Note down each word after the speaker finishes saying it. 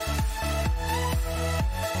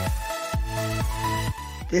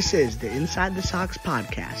This is the Inside the Sox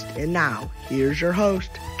podcast, and now, here's your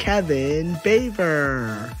host, Kevin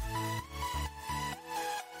Baver.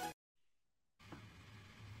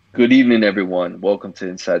 Good evening, everyone. Welcome to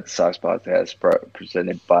Inside the Sox podcast,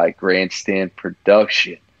 presented by Grandstand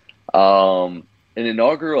Production. An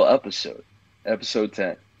inaugural episode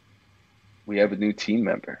 10. We have a new team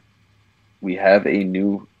member. We have a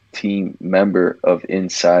new team member of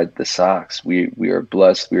Inside the Sox. We are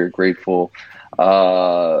blessed. We are grateful.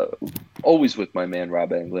 Always with my man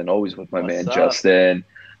Rob Englund, always with my man Justin.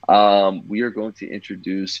 We are going to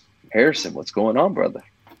introduce Harrison. What's going on, brother?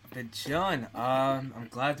 Good, John. I'm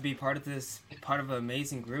glad to be part of an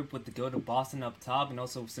amazing group with the Go to Boston up top, and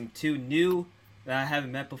also some two new that I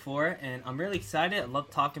haven't met before. And I'm really excited. I love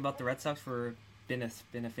talking about the Red Sox. Been a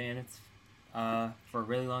fan for a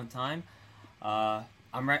really long time.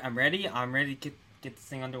 I'm ready. I'm ready to get this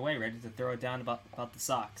thing underway. Ready to throw it down about the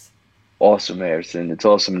Sox. Awesome, Harrison. It's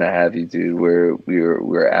awesome to have you, dude.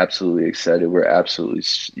 We're absolutely excited. We're absolutely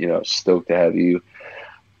stoked to have you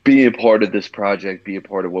be a part of this project, be a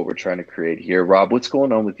part of what we're trying to create here. Rob, what's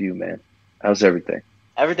going on with you, man? How's everything?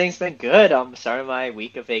 Everything's been good. I'm starting my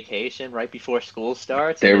week of vacation right before school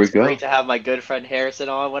starts. There we go. It's great to have my good friend Harrison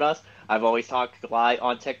on with us. I've always talked live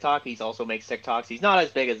on TikTok. He's also makes TikToks. He's not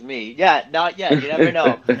as big as me. Not yet. You never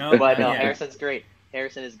know. Harrison's great.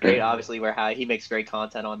 Harrison is great. Obviously, he makes great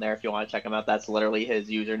content on there. If you want to check him out, that's literally his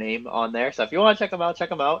username on there. So if you want to check him out, check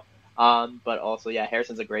him out. But also,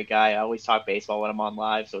 Harrison's a great guy. I always talk baseball when I'm on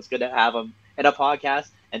live, so it's good to have him in a podcast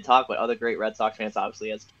and talk with other great Red Sox fans,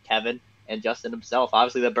 obviously, as Kevin and Justin himself.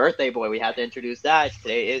 Obviously, the birthday boy, we have to introduce that.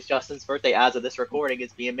 Today is Justin's birthday. As of this recording,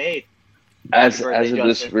 it's being made. As of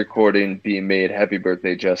this recording being made, happy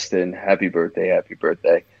birthday, Justin. Happy birthday.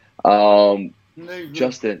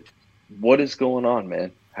 Justin, what is going on,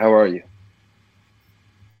 man? How are you?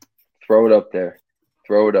 Throw it up there.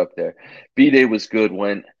 B-Day was good.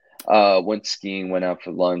 Went skiing, went out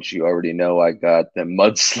for lunch. You already know I got the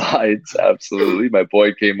mudslides. Absolutely. My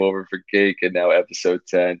boy came over for cake, and now episode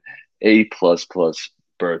 10, A++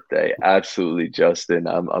 birthday. Absolutely, Justin.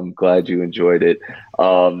 I'm glad you enjoyed it.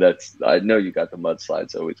 I know you got the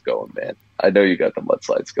mudslides always going, man. I know you got the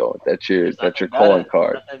mudslides going. That's your calling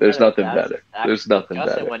card. There's nothing better. There's nothing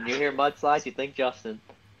better. When you hear mudslides, you think Justin.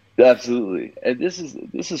 Absolutely. And this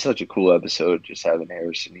is such a cool episode, just having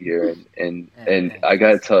Harrison here, and I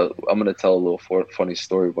gotta tell, I'm gonna tell a little funny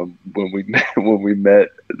story. When we met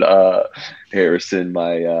Harrison,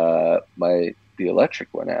 the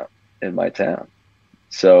electric went out in my town,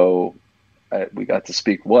 so we got to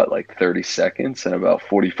speak like 30 seconds, and about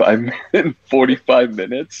 45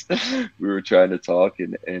 minutes we were trying to talk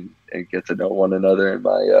and get to know one another. And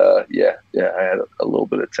I had a little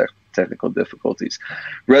bit of technical difficulties.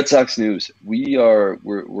 Red Sox news.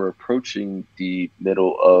 We're approaching the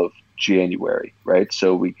middle of January, right?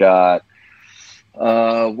 So we got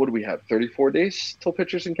what do we have? 34 days till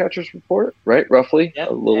pitchers and catchers report, right? Roughly.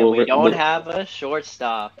 Yep. We don't have a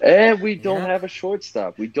shortstop. And we don't have a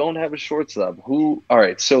shortstop. All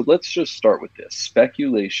right, so let's just start with this.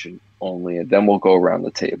 Speculation only, and then we'll go around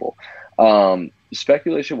the table.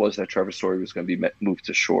 Speculation was that Trevor Story was going to be moved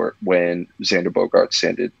to short when Xander Bogaerts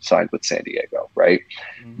signed with San Diego, right?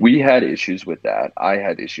 Mm-hmm. We had issues with that. I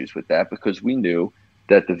had issues with that because we knew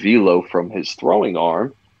that the velo from his throwing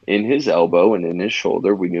arm in his elbow and in his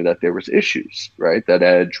shoulder, we knew that there was issues, right? That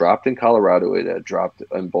had dropped in Colorado, it had dropped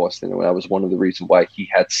in Boston, and that was one of the reasons why he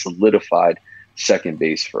had solidified second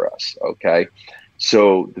base for us, okay?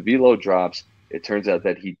 So the velo drops. It turns out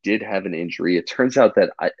that he did have an injury. It turns out that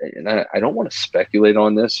I don't want to speculate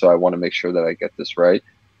on this, so I want to make sure that I get this right.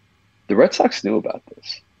 The Red Sox knew about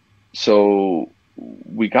this. So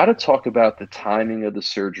we got to talk about the timing of the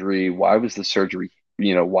surgery. Why was the surgery,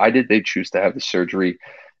 why did they choose to have the surgery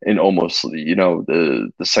in almost, the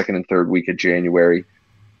second and third week of January?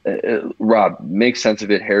 Rob, make sense of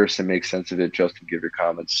it. Harrison, make sense of it. Justin, give your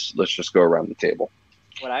comments. Let's just go around the table.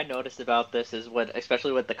 What I noticed about this is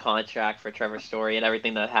especially with the contract for Trevor Story and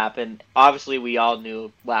everything that happened, obviously we all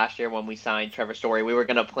knew last year when we signed Trevor Story, we were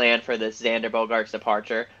going to plan for this Xander Bogaerts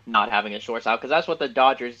departure, not having a shortstop, because that's what the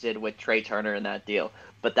Dodgers did with Trey Turner in that deal.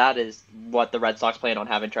 But that is what the Red Sox plan on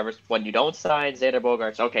having Trevor. When you don't sign Xander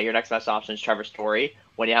Bogaerts, okay, your next best option is Trevor Story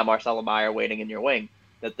when you have Marcelo Meyer waiting in your wing.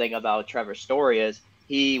 The thing about Trevor Story is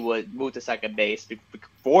he would move to second base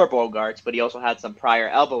before Bogaerts, but he also had some prior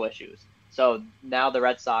elbow issues. So now the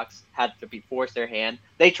Red Sox had to force their hand.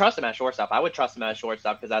 They trust him at shortstop. I would trust him at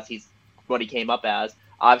shortstop because he's what he came up as.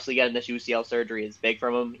 Obviously, getting this UCL surgery is big for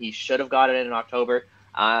him. He should have gotten it in October.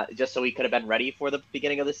 just so he could have been ready for the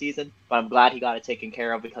beginning of the season. But I'm glad he got it taken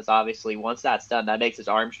care of because obviously once that's done, that makes his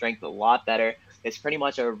arm strength a lot better. It's pretty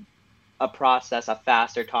much a process, a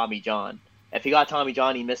faster Tommy John. If he got Tommy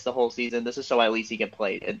John, he missed the whole season. This is so at least he can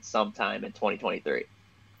play in sometime in 2023.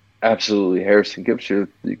 Absolutely, Harrison. Give us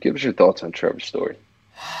your thoughts on Trevor Story.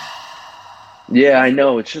 Yeah, I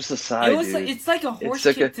know. It's just a side. It's like a horse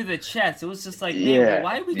kick to the chest. It was just like, man,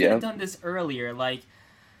 why we could have done this earlier? Like,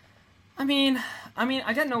 I mean,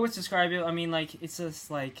 I got no words to describe it. I mean, like, it's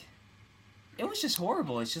just like, it was just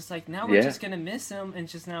horrible. It's just like now we're just gonna miss him, and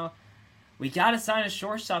just now we gotta sign a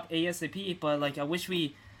shortstop ASAP. But like, I wish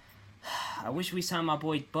we signed my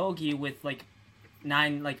boy Bogey with like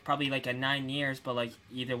probably like a 9 years. But like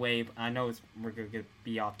either way, I know we're gonna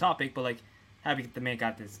be off topic, but like happy the man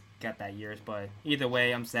got that years. But either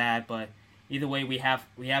way, I'm sad. But either way, we have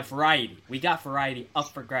variety. We got variety up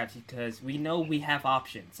for grabs because we know we have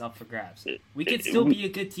options up for grabs. We could still be a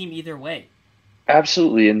good team either way.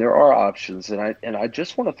 Absolutely, and there are options, and I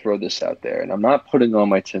just want to throw this out there, and I'm not putting on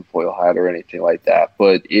my tinfoil hat or anything like that,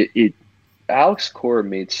 but Alex Cora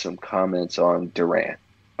made some comments on Duran.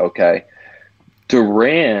 Okay,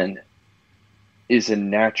 Duran is a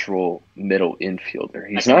natural middle infielder.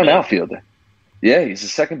 He's not an outfielder. Yeah, he's a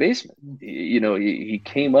second baseman. He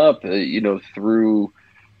came up, through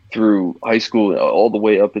high school all the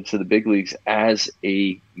way up into the big leagues as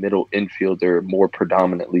a middle infielder, more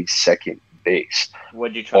predominantly second base.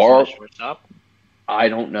 Would you trust him as shortstop? I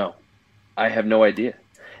don't know. I have no idea.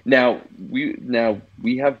 Now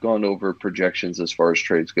we have gone over projections as far as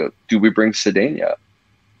trades go. Do we bring Cedena up?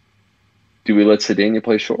 Do we let Cedena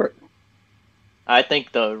play short? I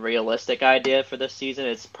think the realistic idea for this season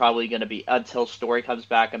is probably going to be until Story comes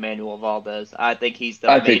back, Emmanuel Valdez. I think he's the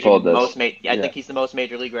most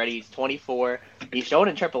major league ready. He's 24. He showed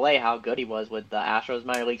in AAA how good he was with the Astros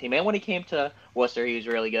minor league team, and when he came to Worcester, he was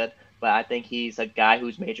really good. But I think he's a guy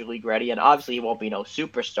who's major league ready, and obviously he won't be no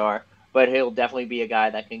superstar, but he'll definitely be a guy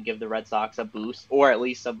that can give the Red Sox a boost or at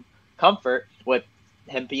least some comfort with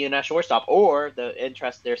him being a shortstop. Or the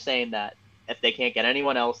interest they're saying that if they can't get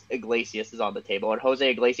anyone else, Iglesias is on the table. And Jose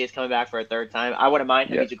Iglesias coming back for a third time. I wouldn't mind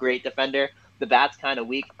him. He's a great defender. The bat's kind of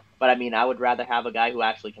weak, but I mean, I would rather have a guy who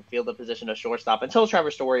actually can field the position of shortstop until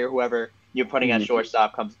Trevor Story or whoever you're putting at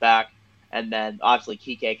shortstop comes back. And then obviously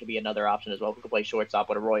Kike could be another option as well, who could play shortstop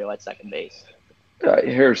with Arroyo at second base.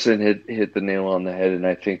 Harrison hit the nail on the head, and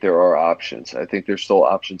I think there are options. I think there's still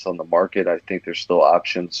options on the market. I think there's still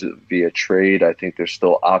options via trade. I think there's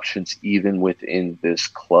still options even within this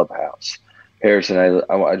clubhouse. Harrison,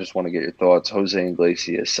 I just want to get your thoughts. Jose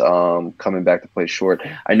Iglesias coming back to play short.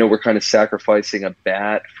 I know we're kind of sacrificing a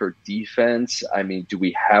bat for defense. I mean, do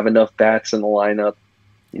we have enough bats in the lineup?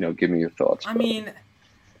 Give me your thoughts.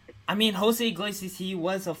 I mean, Jose Iglesias, he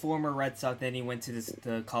was a former Red Sox, then he went to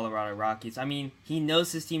the Colorado Rockies. I mean, he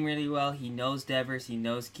knows his team really well. He knows Devers, he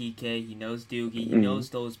knows Kike, he knows Doogie, he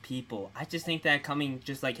knows those people. I just think that coming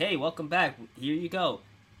just like, hey, welcome back, here you go.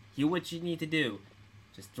 Here's what you need to do.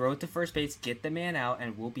 Just throw it to first base, get the man out,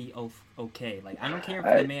 and we'll be okay. Like, I don't care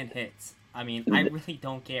if the man hits. I mean, I really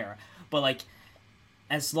don't care. But, like,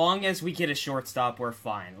 as long as we get a shortstop, we're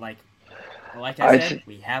fine. Like I said,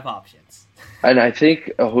 we have options. And I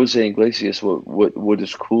think Jose Iglesias, what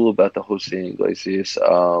is cool about the Jose Iglesias,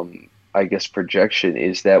 I guess, projection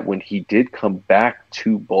is that when he did come back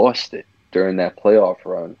to Boston during that playoff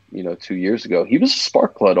run, 2 years ago, he was a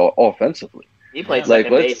spark plug offensively. He played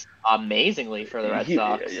second base amazingly for the Red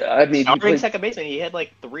Sox. I mean, starting second base, and he had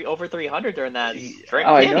like over 300 during that stretch.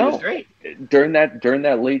 I know. He was great. During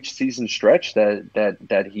that late season stretch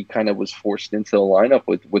that he kind of was forced into the lineup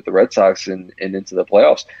with the Red Sox and into the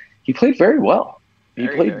playoffs, he played very well. He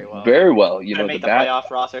played very well. Made the playoff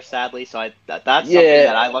roster, sadly. So that's something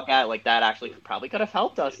that I look at like that actually probably could have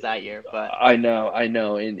helped us that year. But I know,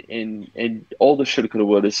 and all the shoulda, coulda,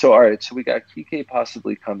 woulda. So all right, so we got Kike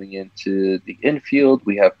possibly coming into the infield.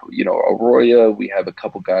 We have Arroyo. We have a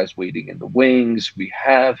couple guys waiting in the wings. We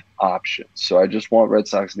have options. So I just want Red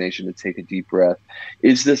Sox Nation to take a deep breath.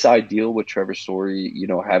 Is this ideal with Trevor Story,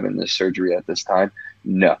 having this surgery at this time?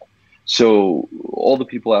 No. So all the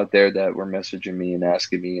people out there that were messaging me and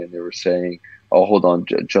asking me, and they were saying, oh, hold on,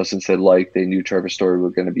 Justin said they knew Trevor Story were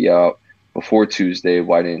going to be out before Tuesday.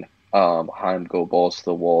 Why didn't Heim go balls to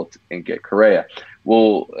the wall and get Correa?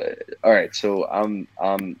 Well, all right, so I'm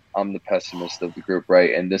the pessimist of the group,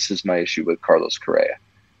 right? And this is my issue with Carlos Correa.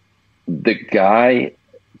 The guy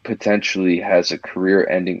potentially has a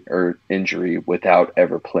career-ending injury without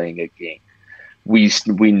ever playing a game. We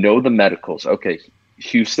know the medicals. Okay,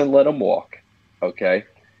 Houston let him walk, okay?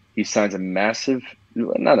 He signs a massive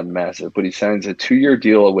not a massive, but he signs a 2-year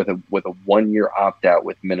deal with a 1-year opt out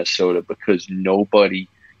with Minnesota because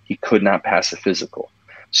he could not pass a physical.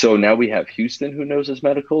 So now we have Houston, who knows his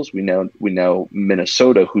medicals. We know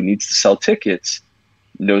Minnesota, who needs to sell tickets,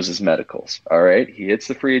 knows his medicals. All right, he hits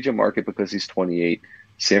the free agent market because he's 28.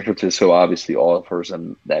 San Francisco obviously offers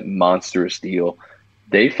him that monstrous deal.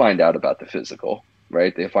 They find out about the physical,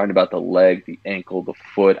 right? They find about the leg, the ankle, the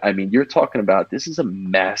foot. I mean, you're talking about, this is a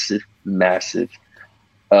massive, massive,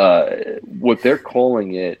 what they're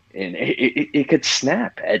calling it, and it could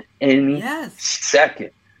snap at any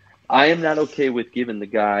second. I am not okay with giving the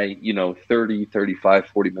guy, 30, 35,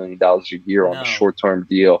 $40 million a year on a short-term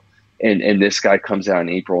deal. And this guy comes out in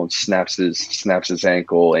April and snaps his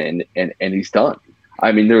ankle and he's done.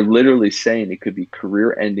 I mean, they're literally saying it could be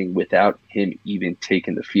career ending without him even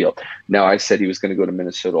taking the field. Now, I said he was going to go to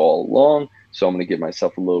Minnesota all along, so I'm going to give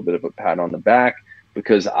myself a little bit of a pat on the back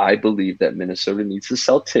because I believe that Minnesota needs to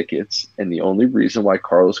sell tickets. And the only reason why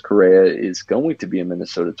Carlos Correa is going to be a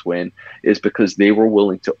Minnesota Twin is because they were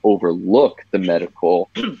willing to overlook the medical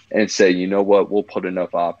and say, you know what, we'll put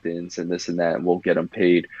enough opt-ins and this and that, and we'll get them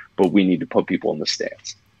paid, but we need to put people in the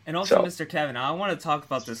stands. And also, Mr. Kevin, I want to talk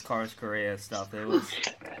about this Carlos Correa stuff.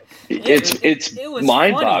 It's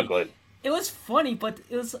mind-boggling. It was funny, but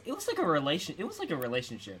it was like a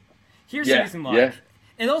relationship. Here's the reason why. Yeah.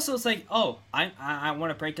 And also, it's like, oh, I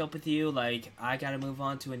want to break up with you. Like, I got to move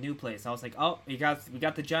on to a new place. I was like, oh, we got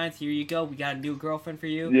the Giants. Here you go. We got a new girlfriend for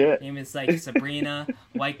you. Yeah. Name is like Sabrina,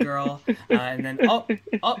 white girl. And then,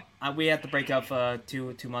 we had to break up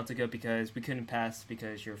 2 months ago because we couldn't pass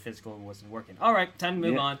because your physical wasn't working. All right, time to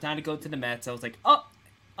move on. Time to go to the Mets. I was like,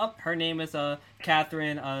 her name is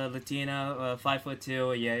Catherine, Latina,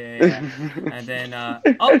 5'2". Yeah. And then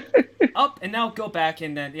and now go back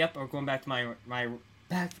and then we're going back to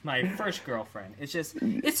my first girlfriend. It's just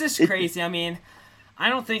crazy. I mean, I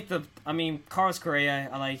don't think Carlos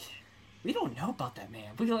Correa, we don't know about that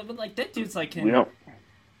man. That dude's like him. We don't.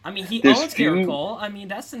 I mean, he owns Garrett Cole. I mean,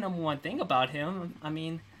 that's the number one thing about him. I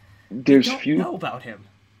mean, we don't know about him.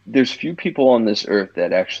 There's few people on this earth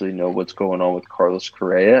that actually know what's going on with Carlos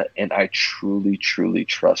Correa, and I truly, truly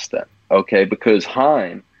trust them. Okay, because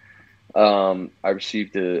Heim, I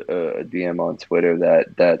received a DM on Twitter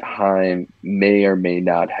that Heim may or may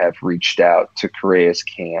not have reached out to Correa's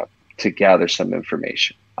camp to gather some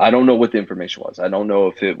information. I don't know what the information was. I don't know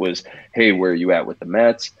if it was, hey, where are you at with the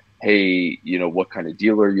Mets? Hey, what kind of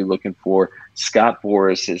deal are you looking for? Scott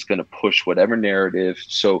Boras is going to push whatever narrative.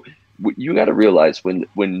 So you got to realize when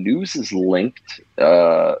news is linked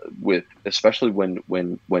with, especially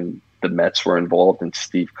when the Mets were involved and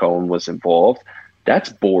Steve Cohen was involved,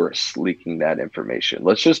 that's Boras leaking that information.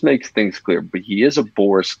 Let's just make things clear. But he is a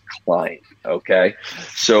Boras client, okay?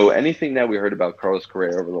 So anything that we heard about Carlos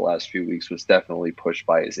Correa over the last few weeks was definitely pushed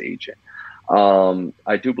by his agent.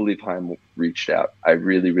 I do believe Heim reached out. I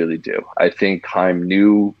really, really do. I think Heim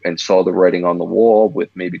knew and saw the writing on the wall with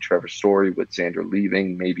maybe Trevor Story, with Xander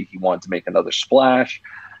leaving. Maybe he wanted to make another splash.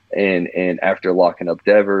 And after locking up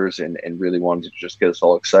Devers and really wanted to just get us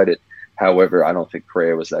all excited. However, I don't think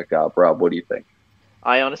Correa was that guy. Rob, what do you think?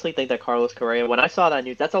 I honestly think that Carlos Correa, when I saw that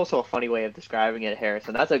news, that's also a funny way of describing it,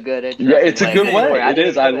 Harrison. That's a good Yeah, it's a good way. It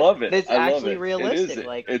is. I love it. It's actually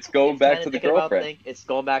realistic. It's going back to the girlfriend. It's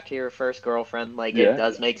going back to your first girlfriend. It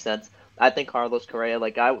does make sense. I think Carlos Correa,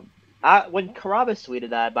 when Carabas tweeted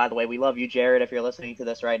that, by the way, we love you, Jared, if you're listening to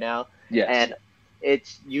this right now. Yes. And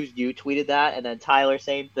it's you tweeted that, and then Tyler,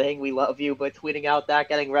 same thing. We love you, but tweeting out that,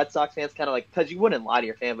 getting Red Sox fans kind of because you wouldn't lie to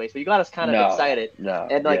your fan base, but you got us kind of excited. No,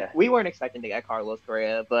 and we weren't expecting to get Carlos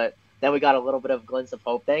Correa, but then we got a little bit of glimpse of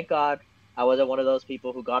hope. Thank God I wasn't one of those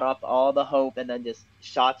people who got off all the hope and then just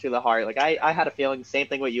shot through the heart. I had a feeling, same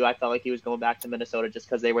thing with you. I felt like he was going back to Minnesota just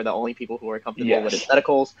because they were the only people who were comfortable with his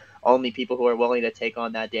medicals, only people who were willing to take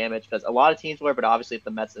on that damage. Because a lot of teams were, but obviously if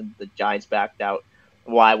the Mets and the Giants backed out,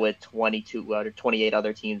 why would 22 or 28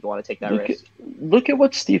 other teams want to take that risk? Look at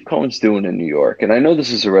what Steve Cohen's doing in New York. And I know this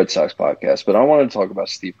is a Red Sox podcast, but I want to talk about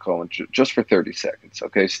Steve Cohen just for 30 seconds.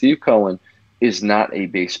 Okay. Steve Cohen is not a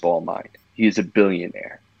baseball mind. He is a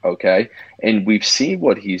billionaire. Okay. And we've seen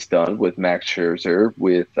what he's done with Max Scherzer,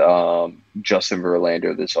 with Justin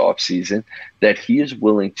Verlander this offseason, that he is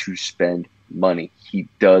willing to spend money. He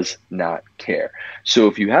does not care. So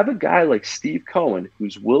if you have a guy like Steve Cohen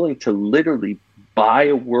who's willing to literally buy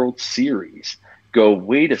a World Series, go,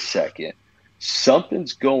 wait a second,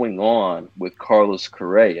 something's going on with Carlos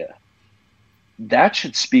Correa, that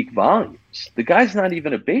should speak volumes. The guy's not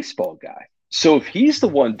even a baseball guy. So if he's the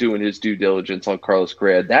one doing his due diligence on Carlos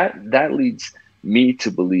Correa, that leads me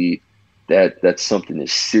to believe that something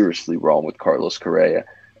is seriously wrong with Carlos Correa.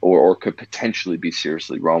 or could potentially be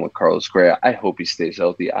seriously wrong with Carlos Correa. I hope he stays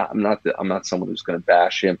healthy. I'm not someone who's going to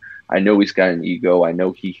bash him. I know he's got an ego. I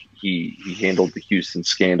know he handled the Houston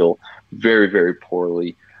scandal very, very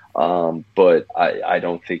poorly. But I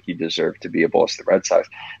don't think he deserved to be a Boston Red Sox.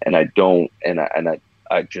 And I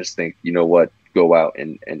just think, you know what, go out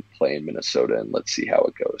and play in Minnesota and let's see how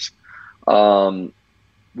it goes.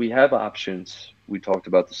 We have options. We talked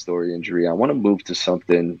about the Story injury. I want to move to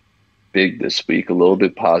something big this week, a little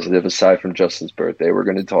bit positive. Aside from Justin's birthday, we're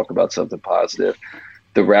going to talk about something positive.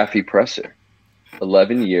 The Raffy presser,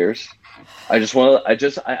 11 years.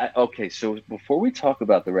 Okay. So before we talk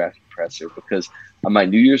about the Raffy presser, because my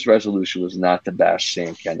New Year's resolution was not to bash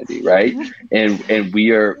Sam Kennedy, right? And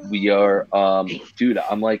we are, dude.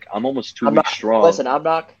 I'm almost 2 weeks strong. Listen, I'm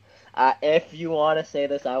not. If you want to say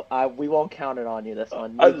this, we won't count it on you. This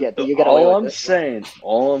one, you get away with this.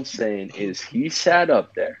 All I'm saying is he sat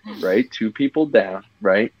up there, right? 2 people down,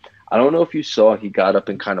 right? I don't know if you saw, he got up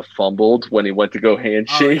and kind of fumbled when he went to go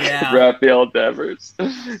handshake Rafael Devers.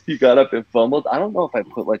 He got up and fumbled. I don't know if I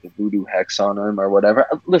put like a voodoo hex on him or whatever.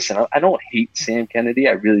 Listen, I don't hate Sam Kennedy.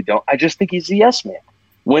 I really don't. I just think he's a yes man.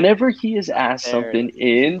 Whenever he is asked something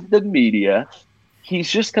in the media, he's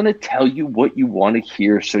just going to tell you what you want to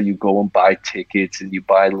hear. So you go and buy tickets and you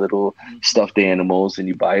buy little stuffed animals and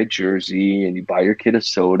you buy a jersey and you buy your kid a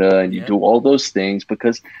soda and you do all those things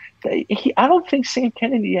because I don't think Sam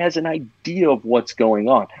Kennedy has an idea of what's going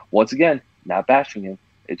on. Once again, not bashing him.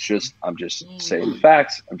 It's just, I'm just saying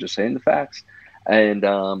the facts.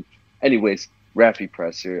 And anyways, Raffy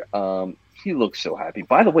presser, he looks so happy.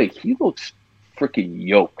 By the way, he looks freaking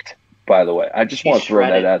yoked. By the way, I just want to throw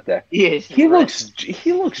that out there. He looks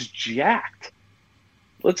jacked.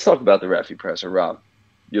 Let's talk about the Raffy presser, Rob.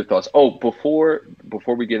 Your thoughts? Oh, before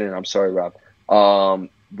we get in, I'm sorry, Rob.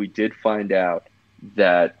 We did find out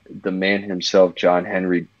that the man himself, John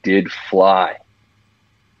Henry, did fly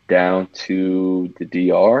down to the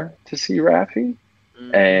DR to see Raffy,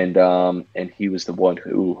 and he was the one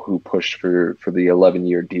who pushed for the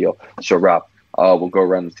 11-year deal. So, Rob, we'll go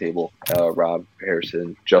around the table. Rob,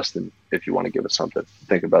 Harrison, Justin, if you want to give us something,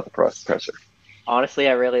 think about the presser. Honestly,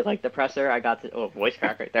 I really like the presser. I got voice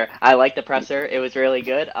crack right there. I like the presser. It was really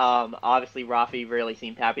good. Obviously, Raffy really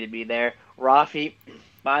seemed happy to be there. Raffy,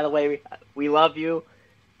 by the way, we love you,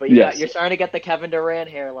 but you're starting to get the Kevin Durant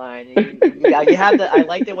hairline. You have the. I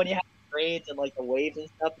liked it when you had the braids and like the waves and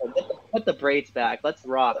stuff. Put the braids back. Let's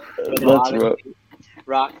rock.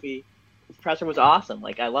 Raffy. Presser was awesome.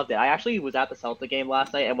 Like, I loved it. I actually was at the Celtic game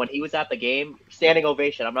last night, and when he was at the game, standing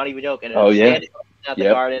ovation. I'm not even joking. Standing at the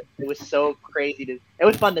Garden. It was so crazy. It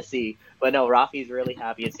was fun to see. But no, Rafi's really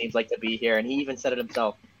happy, it seems like, to be here, and he even said it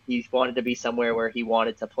himself. He wanted to be somewhere where he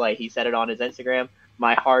wanted to play. He said it on his Instagram.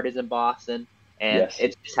 My heart is in Boston, and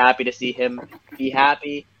it's just happy to see him be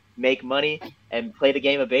happy, make money, and play the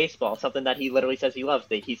game of baseball, something that he literally says he loves.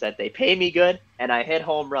 He said, they pay me good, and I hit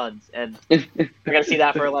home runs, and we're going to see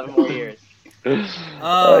that for 11 more years.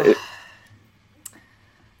 Oh,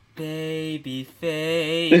 baby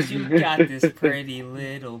face, you got this pretty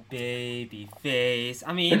little baby face.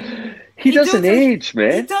 I mean, he doesn't age,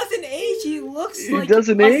 man. He doesn't age. He looks like a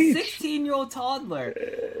 16-year-old toddler.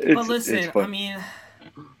 But listen, I mean,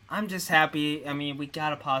 I'm just happy. I mean, we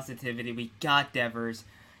got a positivity. We got Devers.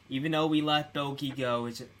 Even though we let Bogey go,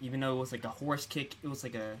 even though it was like a horse kick, it's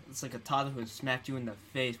like a toddler who smacked you in the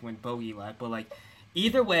face when Bogey left. But like,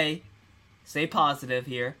 either way, stay positive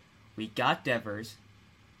here. We got Devers,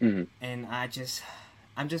 and I'm just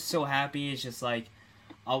so happy. It's just like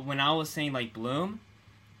when I was saying like Bloom,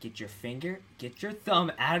 get your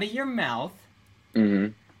thumb out of your mouth,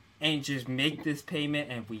 and just make this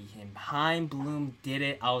payment. And Chaim Bloom did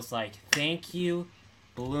it. I was like, thank you,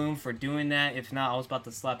 Bloom, for doing that. If not, I was about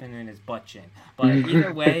to slap him in his butt chin. But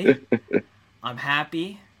either way, I'm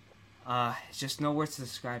happy. It's just no words to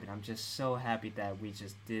describe it. I'm just so happy that we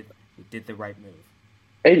did the right move.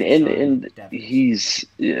 And he's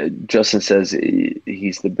Justin says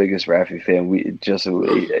he's the biggest Raffy fan. We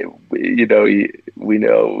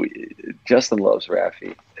know Justin loves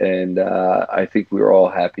Raffy, and I think we were all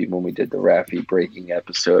happy when we did the Raffy breaking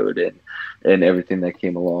episode and everything that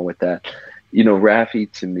came along with that. You know,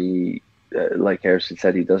 Raffy, to me, like Harrison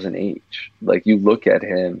said, he doesn't age. Like, you look at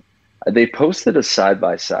him. They posted a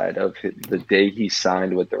side-by-side of the day he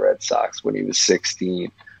signed with the Red Sox when he was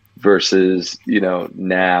 16 versus,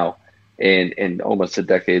 now and almost a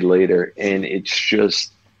decade later. And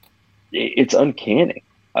it's uncanny.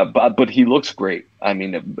 But he looks great. I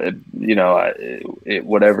mean,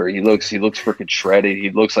 whatever. He looks freaking shredded. He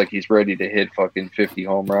looks like he's ready to hit fucking 50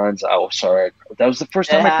 home runs. Oh, sorry. That was the first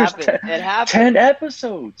time I pitched 10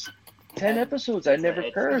 episodes. 10 episodes. I never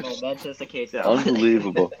It's cursed. the momentous occasion.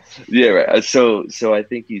 Unbelievable. Yeah, right. So I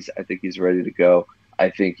think he's ready to go. I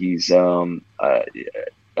think he's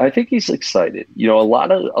I think he's excited. You know, a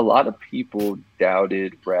lot of people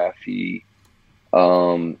doubted Rafi.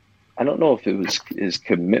 I don't know if it was his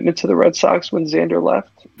commitment to the Red Sox when Xander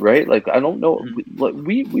left, right? Like I don't know.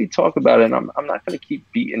 We talk about it, and I'm not going to keep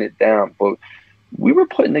beating it down, but we were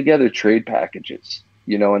putting together trade packages,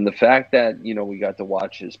 you know, and the fact that, you know, we got to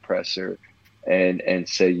watch his presser and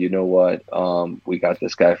say, you know what, we got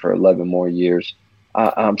this guy for 11 more years.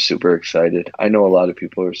 I'm super excited. I know a lot of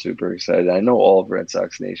people are super excited. I know all of Red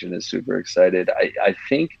Sox Nation is super excited. I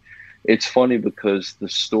think it's funny because the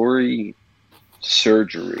story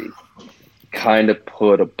surgery kind of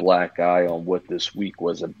put a black eye on what this week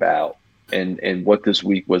was about. And what this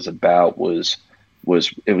week was about was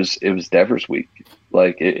Devers week.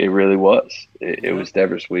 Like it really was. It was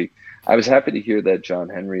Devers week. I was happy to hear that John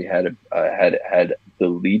Henry had the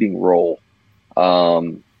leading role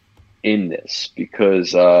in this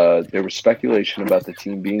because there was speculation about the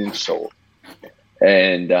team being sold,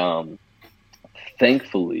 and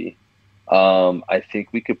thankfully, I think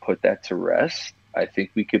we could put that to rest. I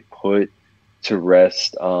think we could put to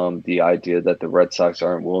rest the idea that the Red Sox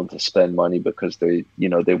aren't willing to spend money because they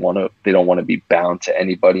don't want to be bound to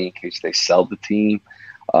anybody in case they sell the team.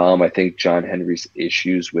 I think John Henry's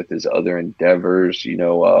issues with his other endeavors, you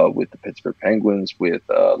know, with the Pittsburgh Penguins, with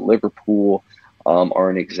Liverpool,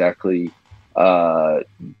 aren't exactly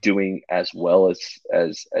doing as well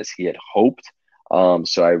as he had hoped.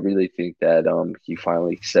 So I really think that he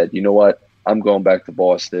finally said, you know what, I'm going back to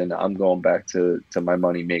Boston. I'm going back to my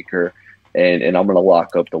moneymaker. And I'm going to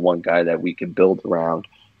lock up the one guy that we can build around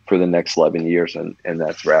for the next 11 years, and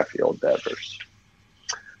that's Rafael Devers.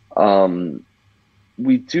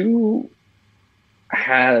 We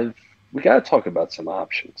got to talk about some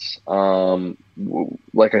options.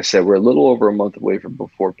 Like I said, we're a little over a month away from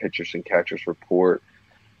before pitchers and catchers report.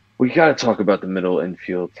 We got to talk about the middle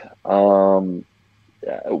infield. What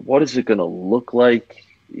is it going to look like?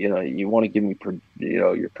 You know, you want to give me,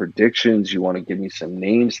 your predictions. You want to give me some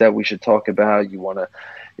names that we should talk about. You want to,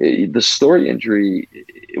 the Story injury,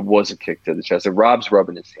 it was a kick to the chest. And Rob's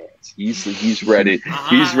rubbing his hands. He's ready.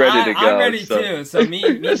 He's ready to go. I'm ready too. So me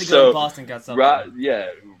to go to Boston got something.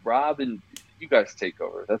 Rob and you guys take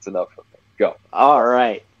over. That's enough of me. Go. All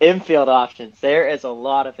right, infield options. There is a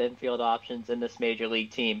lot of infield options in this major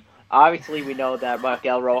league team. Obviously, we know that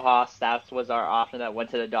Miguel Rojas, that was our option that went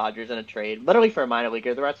to the Dodgers in a trade, literally for a minor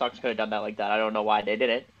leaguer. The Red Sox could have done that like that. I don't know why they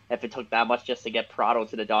didn't. If it took that much just to get Prado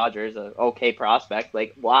to the Dodgers, an okay prospect,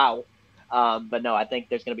 like, wow. But no, I think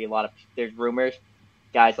there's going to be there's rumors,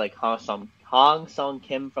 guys like Hong Sung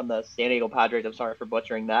Kim from the San Diego Padres, I'm sorry for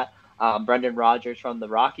butchering that, Brendan Rodgers from the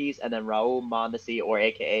Rockies, and then Raul Mondesi, or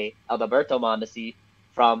a.k.a. Alberto Mondesi,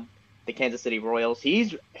 from the Kansas City Royals.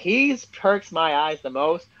 He's perks my eyes the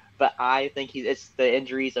most. But I think it's the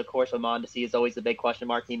injuries, of course, with Mondesi is always the big question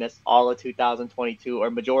mark. He missed all of 2022,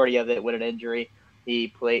 or majority of it, with an injury.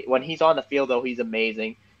 When he's on the field, though, he's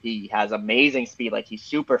amazing. He has amazing speed. Like, he's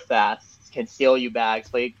super fast, can steal you bags,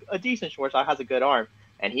 play a decent shortstop, has a good arm.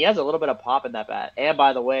 And he has a little bit of pop in that bat. And,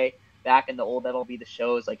 by the way, back in the old MLB The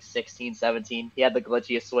Shows, like 16, 17, he had the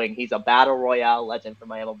glitchiest swing. He's a Battle Royale legend for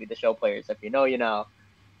my MLB The Show players. If you know, you know.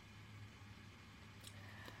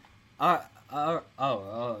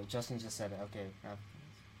 Justin just said it. Okay.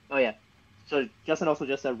 Oh, yeah. So Justin also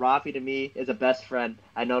just said, Rafi to me is a best friend.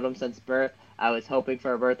 I known him since birth. I was hoping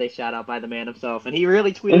for a birthday shout out by the man himself, and he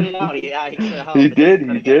really tweeted it out. He did. He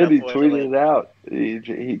tweeted it out. He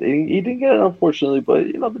didn't get it, unfortunately, but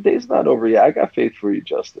you know the day's not over yet. I got faith for you,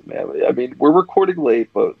 Justin, man. I mean, we're recording late,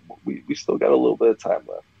 but we still got a little bit of time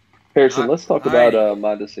left. Harrison, let's talk about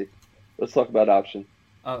Mondesi. Let's talk about option.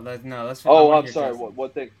 Let's. I'm sorry. One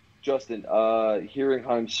thing. Justin, hearing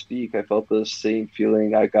Heim speak, I felt the same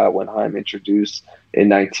feeling I got when Heim introduced in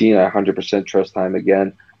 19. I 100% trust Heim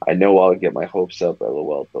again. I know I'll get my hopes up.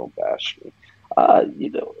 LOL, don't bash me.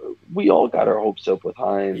 We all got our hopes up with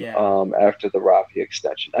Heim after the Rafi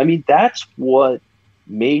extension. I mean, that's what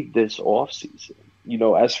made this offseason. You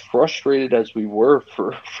know, as frustrated as we were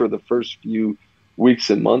for the first few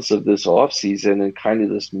weeks and months of this offseason and kind of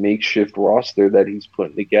this makeshift roster that he's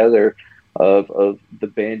putting together, of the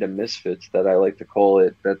band of misfits that I like to call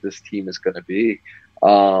it, that this team is going to be.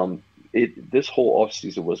 This whole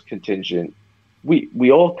offseason was contingent. We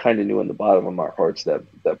all kind of knew in the bottom of our hearts that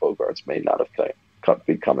Bogaerts may not have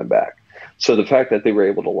be coming back. So the fact that they were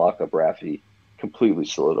able to lock up Rafi completely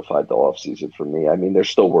solidified the offseason for me. I mean, there's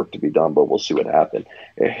still work to be done, but we'll see what happens.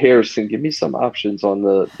 Harrison, give me some options on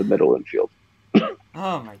the middle infield.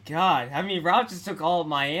 Oh my god. I mean, Rob just took all of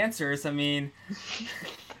my answers. I mean,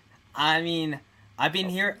 I've been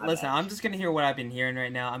here. Listen, I'm just gonna hear what I've been hearing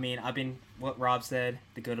right now. I mean, what Rob said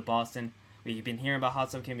to go to Boston. We've been hearing about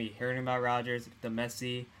Hot Kim. We've been hearing about Rogers, the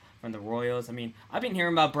Messi from the Royals. I mean, I've been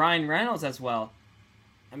hearing about Brian Reynolds as well.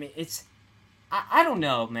 I mean, I don't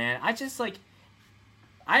know, man. I just like,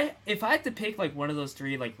 if I had to pick like one of those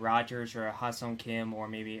three, like Rogers or Ha-Seong Kim or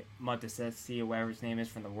maybe Mudslide or whatever his name is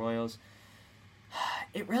from the Royals,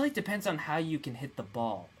 it really depends on how you can hit the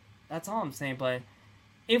ball. That's all I'm saying. But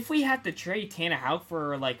if we had to trade Tanner Houck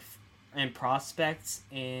for like and prospects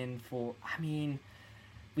and for, I mean,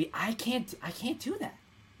 I can't do that.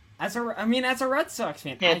 As a Red Sox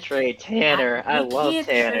fan, Can't trade Tanner. I love can't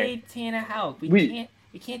Tanner. trade Tanner Houck. We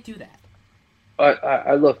can't do that.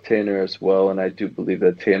 I love Tanner as well, and I do believe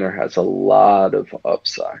that Tanner has a lot of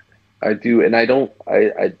upside. I do, and I don't.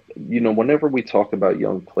 Whenever we talk about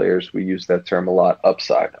young players, we use that term a lot: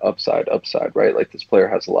 upside, upside, upside. Right? Like this player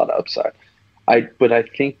has a lot of upside. But I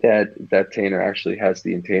think that Tanner actually has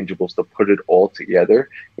the intangibles to put it all together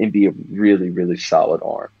and be a really, really solid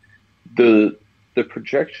arm. The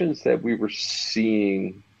projections that we were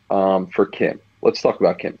seeing for Kim. Let's talk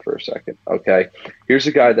about Kim for a second. Okay. Here's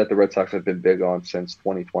a guy that the Red Sox have been big on since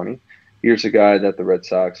 2020. Here's a guy that the Red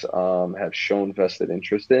Sox have shown vested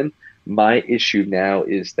interest in. My issue now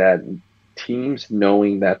is that teams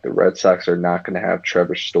knowing that the Red Sox are not going to have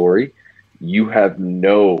Trevor Story, you have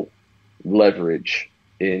no leverage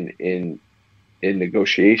in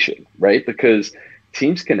negotiation, right? Because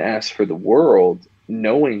teams can ask for the world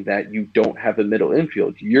knowing that you don't have a middle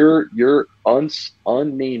infield. Your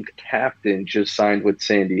unnamed captain just signed with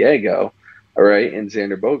San Diego, all right, and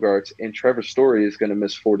Xander Bogaerts, and Trevor Story is going to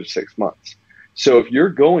miss 4 to 6 months. So if you're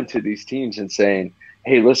going to these teams and saying,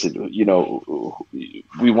 hey, listen,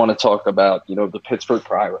 we want to talk about, the Pittsburgh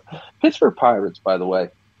Pirates. Pittsburgh Pirates, by the way,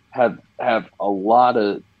 have a lot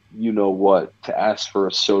of to ask for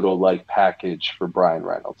a Soto-like package for Brian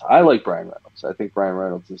Reynolds. I like Brian Reynolds. I think Brian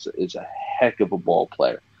Reynolds is a heck of a ball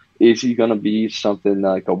player. Is he going to be something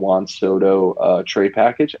like a Juan Soto trade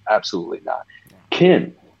package? Absolutely not.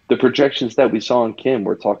 Kim, the projections that we saw in Kim,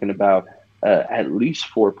 we're talking about at least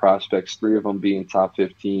 4 prospects, 3 of them being top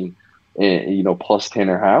 15, and plus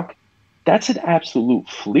Tanner Houck. That's an absolute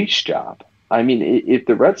fleece job. I mean, if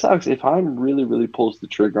the Red Sox, if Heim really, really pulls the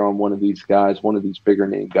trigger on one of these guys, one of these bigger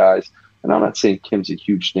name guys, and I'm not saying Kim's a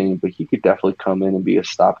huge name, but he could definitely come in and be a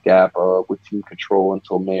stopgap with team control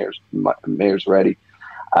until Mayer's ready.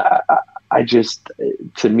 I just,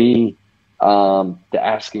 to me, the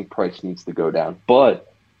asking price needs to go down.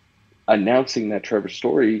 But announcing that Trevor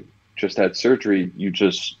Story just had surgery, you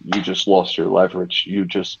just lost your leverage. You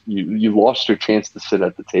lost your chance to sit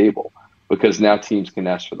at the table because now teams can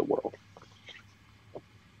ask for the world.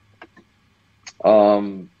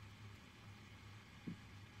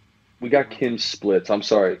 We got Kim splits. I'm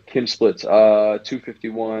sorry, Kim splits.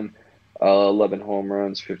 251, 11 home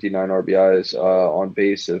runs, 59 RBIs, on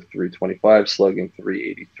base of 325, slugging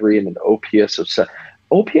 383, and an OPS of 7.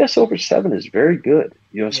 OPS over 7 is very good.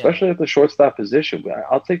 Especially at the shortstop position.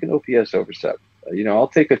 I'll take an OPS over 7. I'll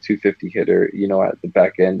take a 250 hitter. At the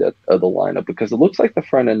back end of the lineup because it looks like the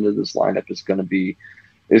front end of this lineup is going to be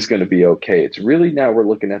okay. It's really now we're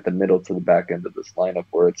looking at the middle to the back end of this lineup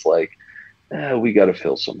where it's like, we got to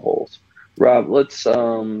fill some holes. Rob, let's.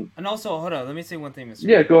 And also, hold on. Let me say one thing, Mr.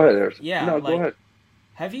 Yeah, go ahead, Harrison. Yeah, no, go ahead.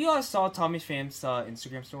 Have you guys saw Tommy Pham's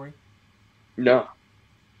Instagram story? No.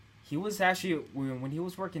 He was actually when he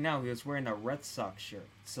was working out, he was wearing a Red Sox shirt.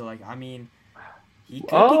 So he could be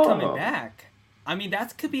coming back. I mean,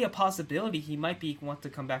 that could be a possibility. He might want to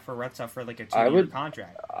come back for Red Sox for like a 2-year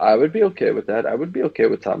contract. I would be okay with that. I would be okay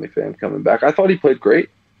with Tommy Pham coming back. I thought he played great.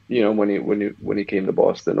 When he came to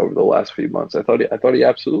Boston over the last few months, I thought he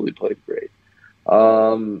absolutely played great.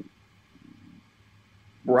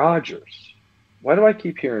 Rogers. Why do I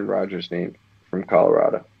keep hearing Rogers' name from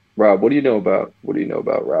Colorado? Rob, what do you know about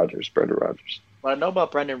Rogers, Brendan Rogers? What I know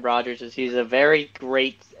about Brendan Rodgers is he's a very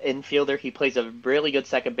great infielder. He plays a really good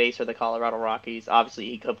second base for the Colorado Rockies. Obviously,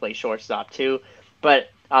 he could play shortstop too, but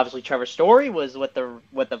obviously Trevor Story was with the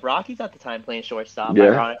Rockies at the time playing shortstop. Yeah.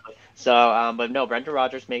 Ironically. So, but no, Brendan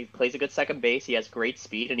Rodgers plays a good second base. He has great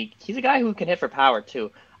speed, and he's a guy who can hit for power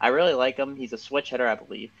too. I really like him. He's a switch hitter, I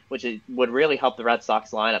believe, which would really help the Red Sox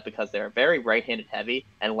lineup because they're very right-handed heavy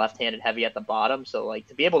and left-handed heavy at the bottom. So,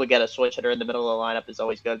 to be able to get a switch hitter in the middle of the lineup is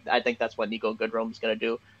always good. I think that's what Nico Goodrum's going to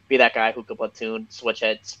do, be that guy who could platoon, switch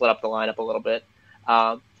hit, split up the lineup a little bit.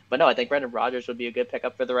 But no, I think Brendan Rodgers would be a good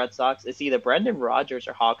pickup for the Red Sox. It's either Brendan Rodgers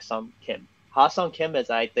or Ha-Seong Kim. Ha-Seong Kim,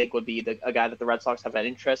 I think, would be a guy that the Red Sox have had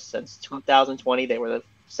interest since 2020. They were the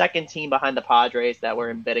second team behind the Padres that were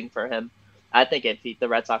in bidding for him. I think if the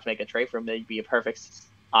Red Sox make a trade for him, they'd be a perfect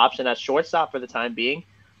option at shortstop for the time being.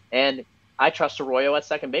 And I trust Arroyo at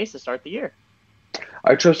second base to start the year.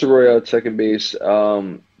 I trust Arroyo at second base.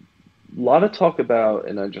 A lot of talk about,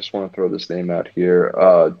 and I just want to throw this name out here,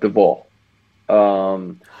 Duvall.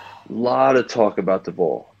 Lot of talk about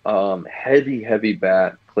Duvall. Heavy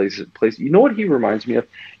bat, plays. You know what he reminds me of?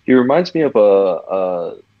 He reminds me of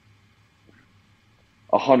a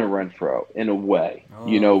Hunter Renfroe in a way. Oh.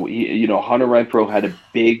 Hunter Renfroe had a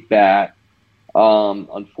big bat.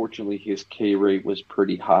 Unfortunately, his K rate was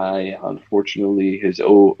pretty high. Unfortunately, his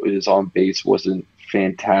on base wasn't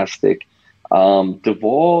fantastic.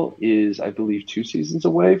 Duvall is, I believe, 2 seasons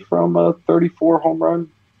away from a 34 home run,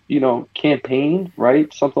 campaign,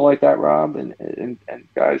 right? Something like that, Rob and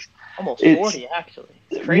guys. Almost 40, actually.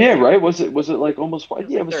 It's crazy. Yeah, right. Was it like almost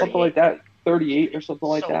 40? Yeah, it was 38. something like that, 38 or something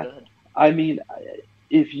like that. Good. I mean,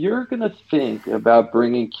 if you're gonna think about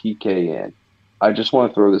bringing Kike in, I just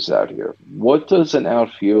want to throw this out here. What does an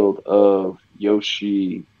outfield of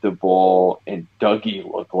Yoshi, Duvall, and Dougie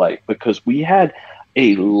look like? Because we had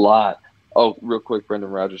a lot. Oh, real quick, Brendan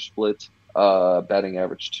Rodgers splits. Batting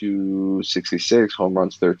average 266, home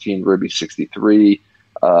runs 13, ribby 63,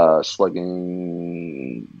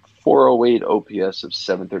 slugging 408, OPS of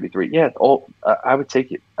 733. Yeah, I would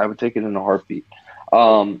take it. I would take it in a heartbeat.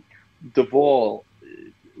 Duvall,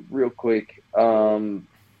 real quick.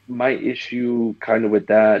 My issue kind of with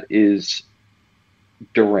that is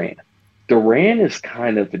Duran. Duran is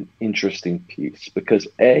kind of an interesting piece because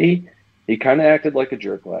he kind of acted like a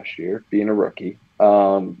jerk last year, being a rookie,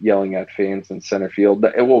 yelling at fans in center field.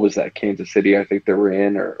 What was that? Kansas City, I think they were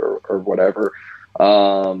in or whatever.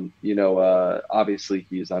 Obviously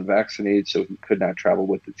he is unvaccinated, so he could not travel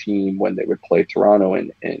with the team when they would play Toronto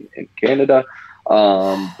in Canada.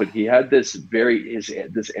 But he had this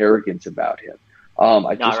arrogance about him.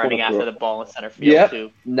 Not running after the ball in center field,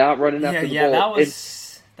 too. Not running after the ball.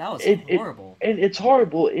 That was horrible. And it's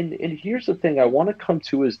horrible. And here's the thing. I want to come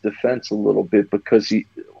to his defense a little bit because the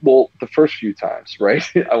first few times, right,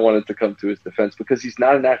 I wanted to come to his defense because he's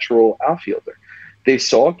not a natural outfielder. They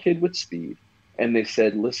saw a kid with speed, and they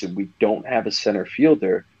said, listen, we don't have a center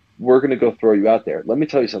fielder. We're going to go throw you out there. Let me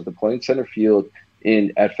tell you something. Playing center field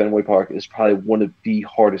at Fenway Park is probably one of the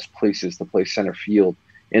hardest places to play center field.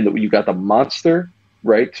 And you got the monster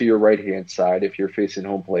right to your right-hand side if you're facing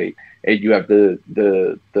home plate, and you have the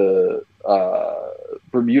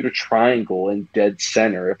Bermuda Triangle in dead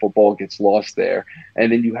center if a ball gets lost there, and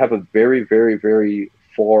then you have a very, very, very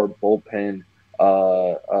far bullpen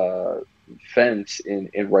fence in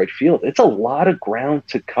right field. It's a lot of ground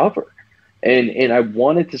to cover, and I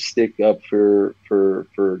wanted to stick up for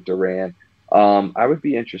Duran. I would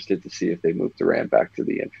be interested to see if they move Duran back to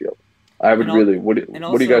the infield. I would really. What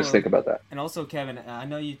do you guys think about that? And also, Kevin, I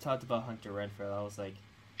know you talked about Hunter Renfroe. I was like,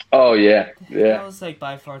 oh yeah. That was like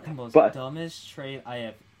by far the most dumbest trade I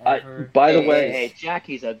have ever. By the way, hey,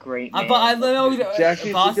 Jackie's a great man. But I know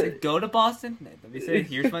Jackie's Boston. Go to Boston. Let me say,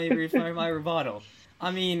 here's my rebuttal.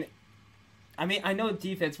 I mean, I know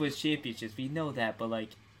defense wins championships. We know that, but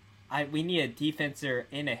we need a defender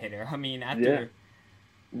and a hitter. I mean, after. Yeah.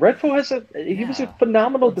 Renfroe was a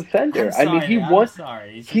phenomenal defender.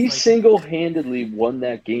 He single-handedly won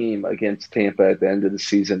that game against Tampa at the end of the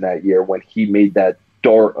season that year when he made that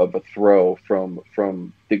dart of a throw from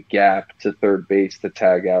the gap to third base to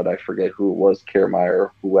tag out. I forget who it was,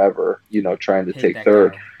 Kiermaier, whoever, trying to take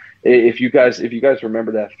third. Guy. If you guys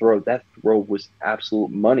remember that throw was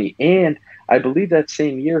absolute money. And I believe that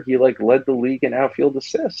same year he led the league in outfield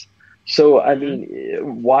assists. So I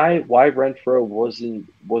mean, why Renfroe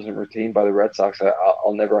wasn't retained by the Red Sox,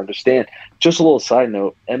 I'll never understand. Just a little side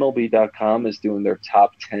note: MLB.com is doing their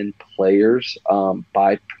top 10 players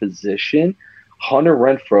by position. Hunter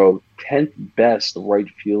Renfroe, 10th best right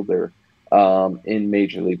fielder in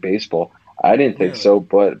Major League Baseball. I didn't think so,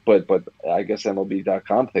 but I guess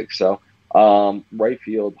MLB.com thinks so. Right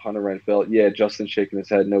field, Hunter Renfroe. Yeah, Justin shaking his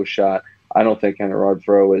head, no shot. I don't think Hunter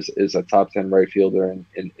Renfroe is a top 10 right fielder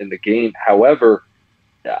in the game. However,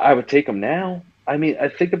 I would take him now. I mean, I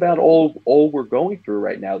think about all we're going through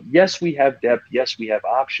right now. Yes, we have depth. Yes, we have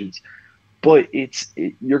options, but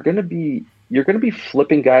you're going to be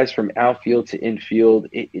flipping guys from outfield to infield.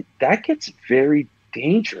 That gets very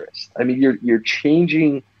dangerous. I mean, you're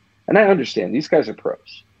changing, and I understand these guys are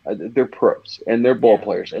pros. They're pros and they're ball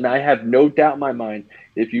players. And I have no doubt in my mind,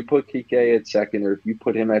 if you put Kike at second or if you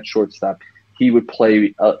put him at shortstop, he would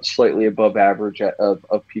play slightly above average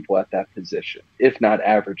of people at that position, if not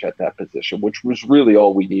average at that position, which was really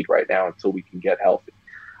all we need right now until we can get healthy.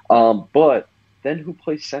 But then who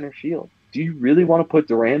plays center field? do you really want to put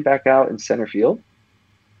Duran back out in center field?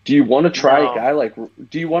 Do you want to try No. a guy like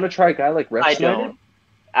Ref I Snyder? don't.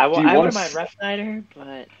 I Do you want wouldn't mind to? Ref Snyder,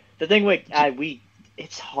 but the thing with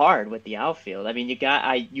it's hard with the outfield. I mean, you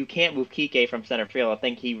can't move Kike from center field. I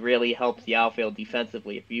think he really helps the outfield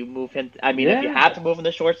defensively. If you move him, I mean, if you Yeah, have to move him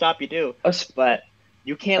to shortstop, you do. es- But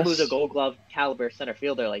you can't lose a es- Gold Glove caliber center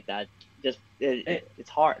fielder like that. Just it's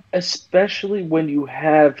hard. especially when you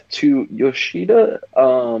have two Yoshida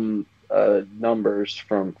numbers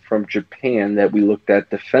from Japan that we looked at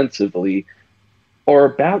defensively are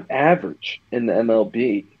about average in the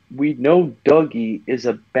MLB. We know Dougie is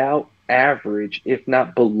about average, if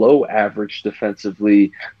not below average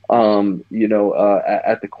defensively,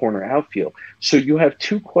 at the corner outfield. So you have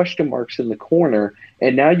two question marks in the corner,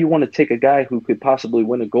 and now you want to take a guy who could possibly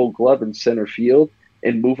win a Gold Glove in center field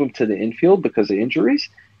and move him to the infield because of injuries.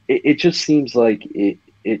 It just seems like I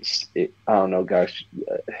don't know, guys.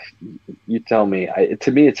 You tell me.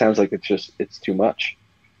 To me, it sounds like it's too much.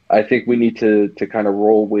 I think we need to kind of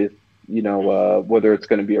roll with, whether it's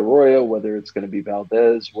going to be Arroyo, whether it's going to be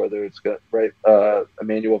Valdez, whether it's got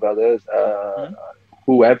Emmanuel Valdez, Mhm.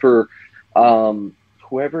 whoever,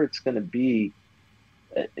 whoever it's going to be.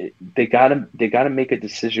 They gotta make a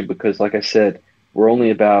decision because, like I said, we're only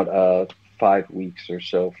about 5 weeks or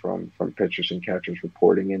so from pitchers and catchers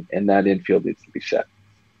reporting, and that infield needs to be set.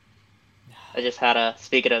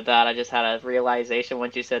 Speaking of that, I just had a realization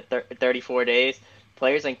once you said 34 days.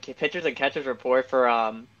 Pitchers and catchers report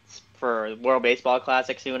for World Baseball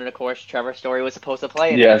Classic soon, and of course Trevor Story was supposed to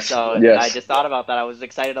play in it. Yes, So I yes. just thought about that. I was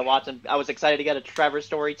excited to watch him. I was excited to get a Trevor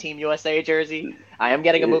Story Team USA jersey. I am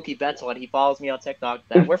getting a Mookie Betts one. He follows me on TikTok.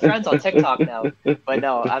 Now we're friends on TikTok now. But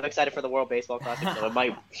no, I'm excited for the World Baseball Classic.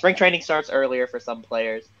 So spring training starts earlier for some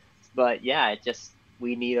players, but yeah,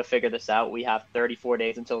 we need to figure this out. We have 34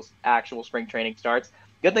 days until actual spring training starts.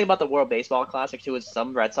 Good thing about the World Baseball Classic too is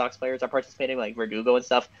some Red Sox players are participating, like Verdugo and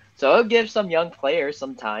stuff. So it gives some young players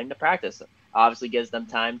some time to practice. Obviously, gives them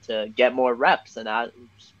time to get more reps, and that's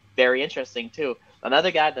very interesting too.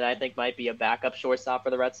 Another guy that I think might be a backup shortstop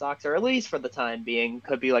for the Red Sox, or at least for the time being,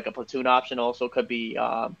 could be like a platoon option. Also, could be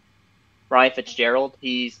Ryan Fitzgerald.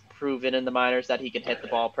 He's proven in the minors that he can hit the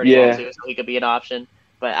ball pretty well Yeah, too, so he could be an option.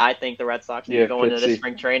 But I think the Red Sox need to yeah, go into this Fitzy.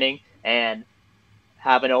 spring training and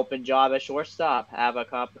have an open job at shortstop. Have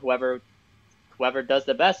whoever does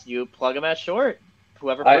the best, you plug him at short.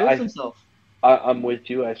 Whoever I, proves I himself. I'm with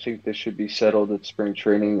you. I think this should be settled at spring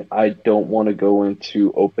training. I don't want to go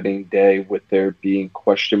into opening day with there being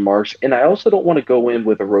question marks. And I also don't want to go in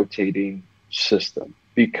with a rotating system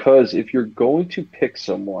because if you're going to pick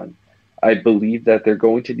someone, I believe that they're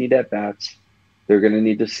going to need at bats. They're going to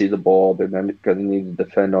need to see the ball. They're going to need to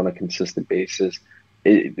defend on a consistent basis.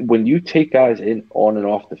 When you take guys in on and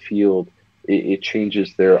off the field, it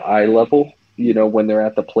changes their eye level. When they're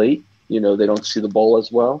at the plate, they don't see the ball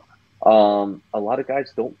as well. A lot of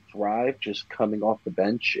guys don't thrive just coming off the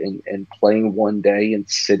bench and playing one day and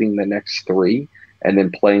sitting the next three and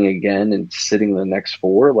then playing again and sitting the next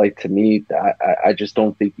four. Like to me, I just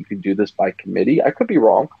don't think you can do this by committee. I could be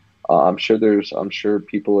wrong. I'm sure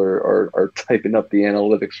people are typing up the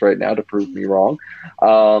analytics right now to prove me wrong.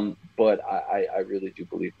 But I really do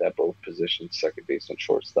believe that both positions, second base and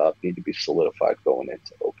shortstop, need to be solidified going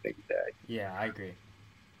into opening day. Yeah, I agree.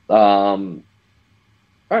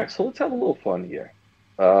 All right, so let's have a little fun here.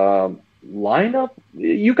 Lineup,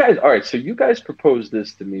 you guys. All right, so you guys proposed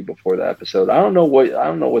this to me before the episode. I don't know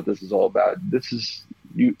what this is all about. This is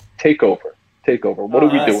you take over. Take over. What are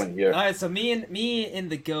we doing here? All right, so me and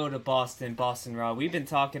the go to Boston Raw. We've been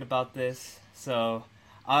talking about this. So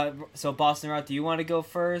Boston Raw, do you want to go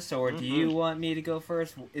first, or do you want me to go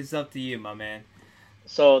first? It's up to you, my man.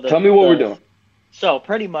 So Tell me what we're doing. So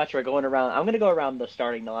pretty much we're going around. I'm going to go around the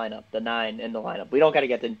starting lineup, the 9 in the lineup. We don't got to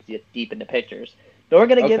get deep into pictures. But we're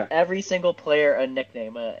going to give every single player a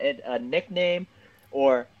nickname, a nickname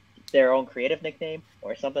or their own creative nickname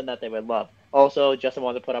or something that they would love. Also, Justin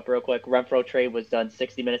wanted to put up real quick, Renfroe trade was done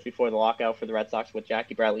 60 minutes before the lockout for the Red Sox with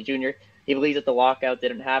Jackie Bradley Jr. He believes if the lockout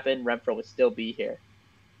didn't happen, Renfroe would still be here.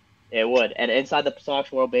 It would. And inside the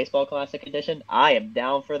Sox World Baseball Classic edition, I am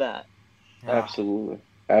down for that. Absolutely.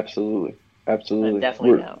 I'm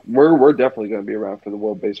definitely down. We're definitely going to be around for the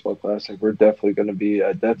World Baseball Classic. We're definitely going to be.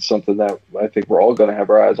 That's something that I think we're all going to have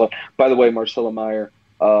our eyes on. By the way, Marcelo Meyer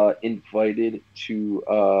invited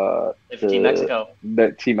to Team Mexico.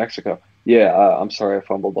 Team Mexico. Yeah, I'm sorry, I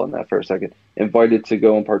fumbled on that for a second. Invited to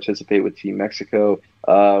go and participate with Team Mexico.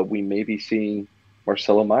 We may be seeing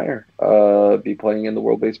Marcelo Meyer be playing in the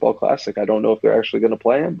World Baseball Classic. I don't know if they're actually going to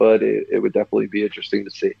play him, but it would definitely be interesting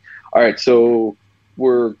to see. All right, so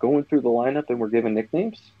we're going through the lineup and we're giving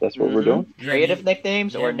nicknames? That's what we're doing? Creative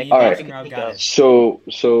nicknames or me and nicknames Boston we Rob can got think it.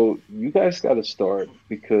 of. So you guys got to start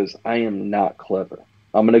because I am not clever.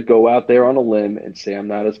 I'm gonna go out there on a limb and say I'm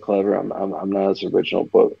not as clever. I'm not as original,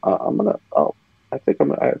 but I'm gonna. Oh, I think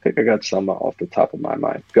I got some off the top of my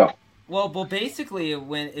mind. Go. Well, basically,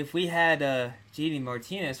 if we had JD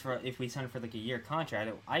Martinez if we signed for like a year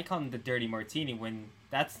contract, I call him the Dirty Martini.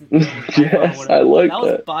 Yes, I like that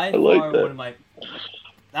was that. by I like far that. one of my.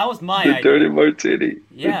 That was my The idea. Dirty Martini.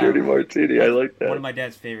 Yeah, The Dirty Martini. I like that. One of my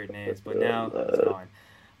dad's favorite names, but now it's gone.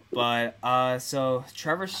 But so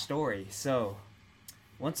Trevor Story. So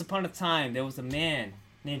once upon a time, there was a man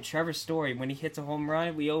named Trevor Story. When he hits a home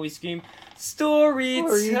run, we always scream, "Story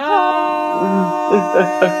time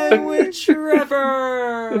with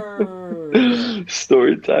Trevor!"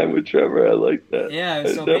 Story time with Trevor. I like that. Yeah,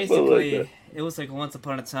 I so definitely basically, it was like once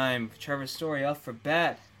upon a time, Trevor Story up for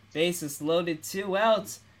bat, bases loaded, 2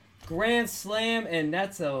 outs, grand slam, and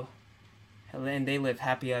and they live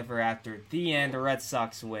happy ever after. The end, the Red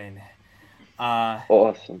Sox win.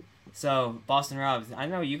 Awesome. So, Boston Rob, I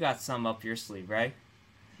know you got some up your sleeve, right?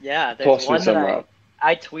 Yeah, there's Toss me one some, that Rob.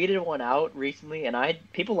 I tweeted one out recently, and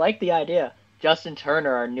people like the idea. Justin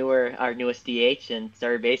Turner, our newest DH and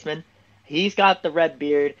third baseman, he's got the red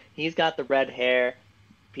beard, he's got the red hair.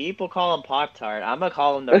 People call him Pop-Tart. I'm gonna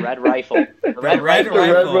call him the Red Rifle. The Red Rifle.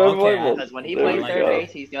 Okay. Because when he plays third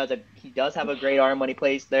base, he does have a great arm when he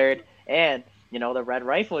plays third, and the Red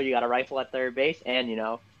Rifle, you got a rifle at third base, and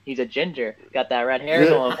he's a ginger, got that red hair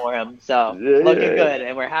going for him, so looking good,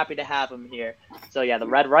 and we're happy to have him here. So yeah, the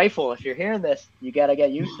Red Rifle. If you're hearing this, you gotta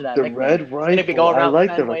get used to that. The nickname. Red Rifle. It's gonna be going around I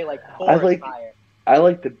like Fenway the. like I forest like. fire. I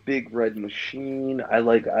like the big red machine.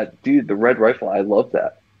 Dude, the Red Rifle. I love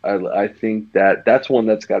that. I think that's one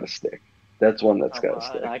that's got to stick. That's one that's got to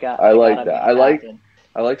stick. I like that. I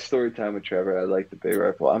like story time with Trevor. I like the big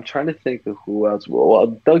rifle. I'm trying to think of who else. Well,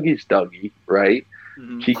 Dougie's Dougie, right?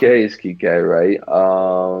 Mm-hmm. Kike is Kike, right?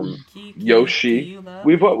 Yoshi.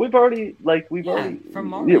 We've already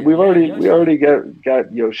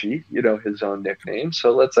got Yoshi. His own nickname.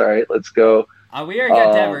 So let's go. We already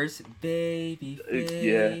got Devers. Baby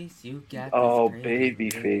face, you got this baby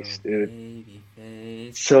face, dude. Baby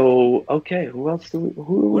face. So okay, who else do we?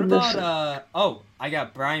 What about I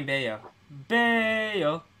got Brian Bayo.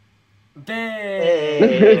 Bayo. That's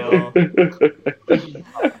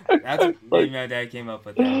maybe my dad came up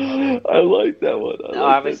with that. I like that one.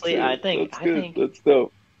 Obviously, I think that's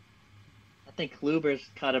dope. I think Kluber's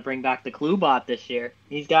got to bring back the Klubot this year.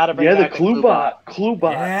 He's got to bring back the Klubot.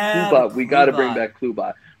 Klubot. We got to bring back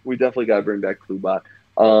Klubot. We definitely got to bring back Klubot.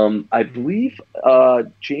 I believe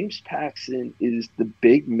James Paxton is the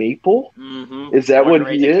Big Maple. Mm-hmm. Is that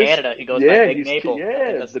what he is? Canada. He goes by Big Maple.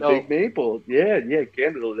 Yeah, the Big Maple. Yeah,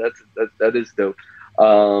 Canada. That is dope.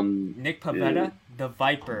 Nick Pavetta, the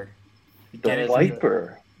Viper. The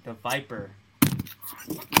Viper. The Viper.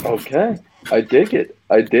 Okay, I dig it.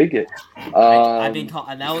 I've been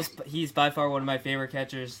he's by far one of my favorite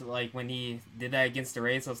catchers. Like when he did that against the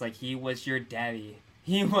Rays, I was like, he was your daddy.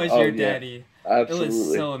 He was your daddy. Absolutely. It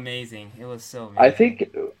was so amazing. I think.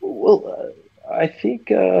 You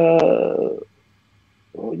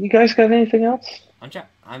guys got anything else?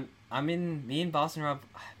 I'm in. Me and Boston Rob.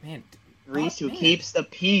 Man. Reese who keeps the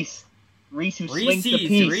peace. Reese who swings the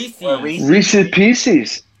piece. Reese's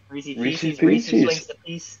Pieces. Reese who swings the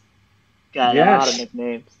piece. Got a lot of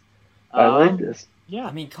nicknames. I like this. Yeah.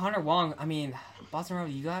 I mean, Connor Wong. I mean, Boston Rob,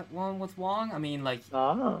 you got one with Wong? I mean, like.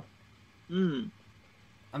 I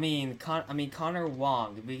mean, Connor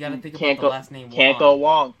Wong. We gotta think about the last name Wong. Can't go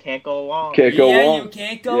wrong. You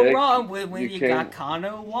can't go wrong when you got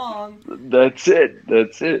Connor Wong. That's it.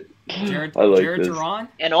 Jared Duran.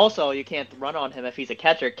 And also, you can't run on him if he's a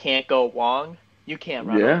catcher. Can't go Wong. You can't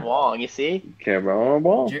run on Wong, you see? Can't run on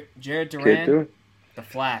Wong. Jared Duran. The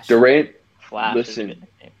Flash. Flash. Listen.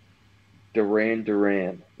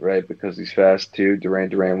 Duran, right? Because he's fast too.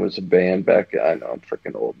 Duran was a band back. I know I'm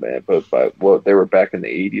freaking old, man, but they were back in the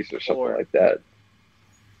 '80s or something like that.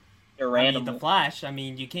 The Flash. I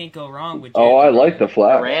mean, you can't go wrong with. I like the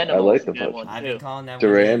Flash. I like the Flash. I've been calling that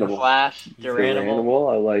Duranimal. Flash. Duranimal.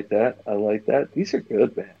 I like that. These are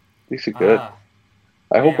good, man. These are good.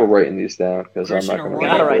 I hope we're writing these down because I'm not going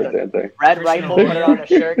to write the damn thing. Red Rifle, put it on a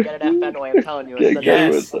shirt, get it at Fenway. I'm telling you,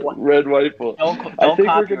 it's the Red Rifle. Don't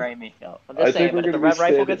copyright me, Phil. I'm just saying, but if the Red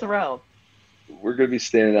Rifle gets around, we're going to be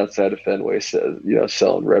standing outside of Fenway,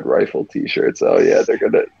 selling Red Rifle T-shirts. Oh yeah,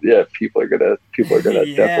 people are gonna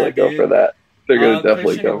definitely go for that. They're gonna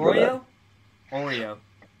definitely go for that. Oreo.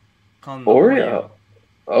 Call him Oreo.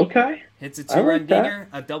 Okay. Hits a 2-run dinger,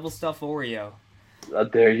 a double stuff Oreo.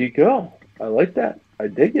 There you go. I like that. I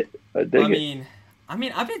dig it. I dig it. I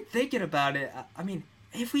mean, I've been thinking about it. I mean,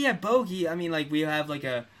 if we have bogey, I mean, like we have like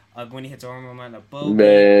a when he hits home run, a bogey,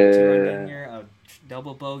 a two-run dinger, a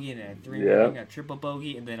double bogey, and a three-run dinger, a triple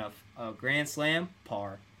bogey, and then a grand slam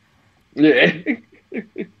par. Yeah.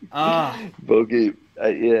 Bogey.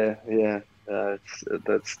 Yeah.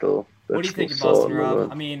 That's still. What do you think of Boston,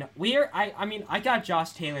 Rob? I mean, I got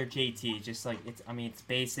Josh Taylor, JT. Just like it's. I mean, it's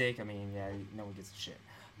basic. I mean, yeah, no one gives a shit.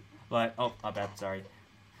 But my bad. Sorry.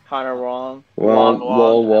 Kind of wrong. Long.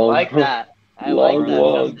 I like that.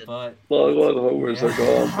 Long. But long homers are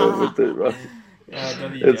gone, but with it, right? It's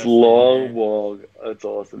Justin, long walk. That's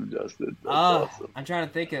awesome, Justin. That's awesome. I'm trying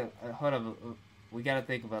to think of. Hold up. We gotta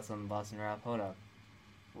think about something, Boston Rob. Hold up.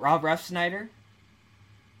 Rob Refsnyder.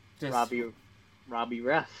 Robbie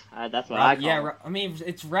Ref. That's what I call him. I mean,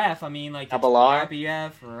 it's Ref. I mean, like Double R. Robbie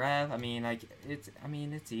Ref. I mean, like it's. I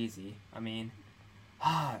mean, it's easy. I mean.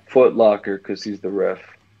 Foot Locker, because he's the ref.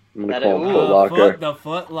 I'm gonna call him Foot Locker. The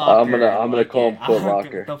Foot Locker. I'm gonna call him Foot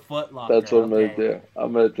Locker. The Foot Locker. That's what I'm gonna do.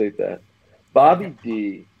 I'm gonna take that. Bobby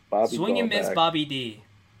D. Swing and miss, Bobby D.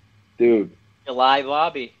 Dude. July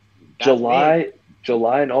Bobby. July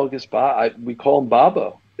and August. We call him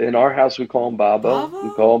Bobo. In our house, we call him Bobo. We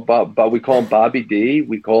call him we call him Bobby D.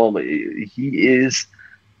 We call him. He is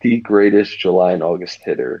the greatest July and August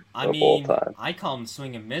hitter of all time. I call him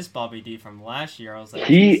swing and miss Bobby D from last year. I was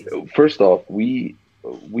like, first off, we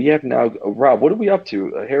have now. Rob, what are we up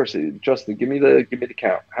to? Harrison, Justin, give me the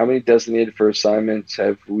count. How many designated for assignments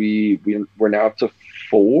have we? We're now up to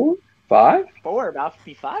 4, 5. 4, about to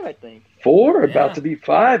be 5, I think. 4, about to be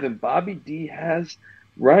 5, and Bobby D has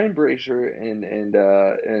Ryan Brazier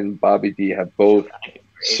and Bobby D have both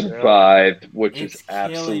survived, which is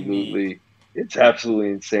absolutely. It's absolutely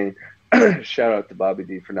insane. Shout out to Bobby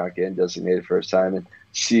D for not getting designated for assignment.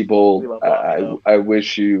 Siebold, I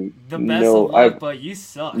wish you the best of luck, but you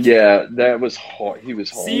suck. Yeah, that was hard. He was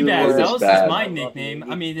hard. Seabass, that was my nickname.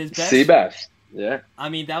 I mean, his best. Seabass, yeah. I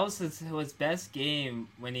mean, that was his best game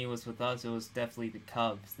when he was with us. It was definitely the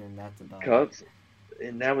Cubs, and that's about Cubs,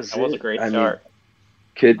 and that was a great start.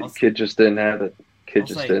 Kid just didn't have it.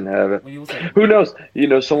 Didn't have it. Who knows?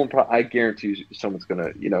 Someone. I guarantee you, someone's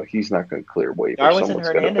gonna. he's not gonna clear waivers. Darwinson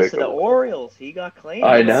Hernandez to the Orioles. He got claimed.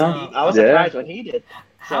 I know. I was surprised when he did.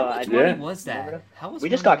 How much money was that? We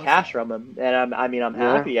just got cash from him, and I'm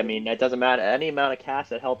happy. I mean, it doesn't matter any amount of cash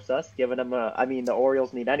that helps us. Giving them the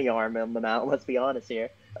Orioles need any arm in them out. Let's be honest here.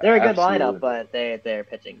 They're a good lineup, but their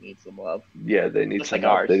pitching needs some love. Yeah, they need some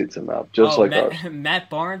help. They need some help, just like ours. Matt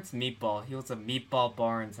Barnes, meatball. He was a meatball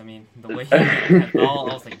Barnes. I mean, the way he hit the ball,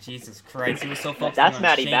 I was like, Jesus Christ. He was so focused on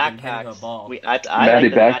Matty hitting the ball. Matty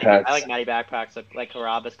Backpacks. I like Matty Backpacks, like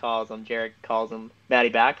Carabas calls them. Jared calls them Matty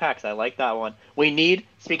Backpacks. I like that one.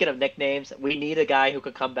 Speaking of nicknames, we need a guy who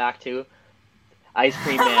could come back to Ice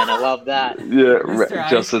Cream Man. I love that. Yeah,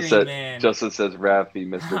 Justin says Raffy,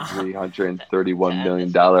 Mr. $331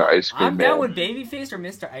 million Ice Cream I'm Man. down with Babyface or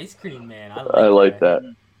Mr. Ice Cream Man. I like that.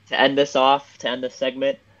 To end this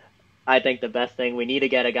segment, I think the best thing, we need to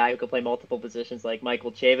get a guy who can play multiple positions like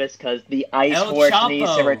Michael Chavis, because the Ice Horse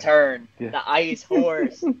needs to return. Yeah. The Ice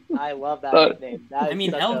Horse. I love that nickname.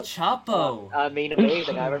 El Chapo.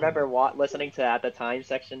 Amazing. I remember listening to, at the time,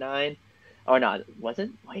 Section 9. Or not, was it?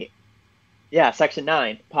 Wait. Yeah, Section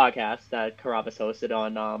 9 podcast that Carabas hosted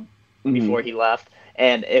on before he left.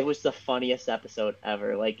 And it was the funniest episode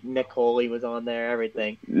ever. Like, Nick Coley was on there,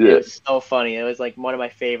 everything. Yeah. It was so funny. It was like one of my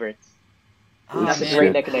favorites. That's a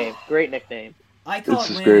great nickname. Great nickname. I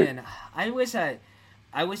wish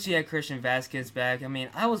he had Christian Vasquez back. I mean,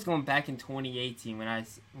 I was going back in 2018 when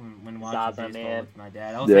watching baseball with my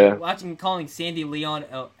dad. I was calling Sandy Leon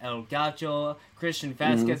El Gacho, Christian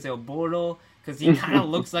Vasquez El Burro, because he kind of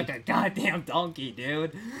looks like a goddamn donkey,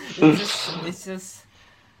 dude. It's just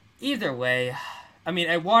either way. I mean,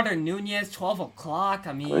 Eduardo Nunez, 12 o'clock.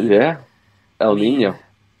 I mean, El Nino,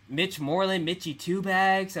 Mitch Moreland, Mitchie Two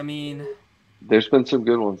Bags. I mean, there's been some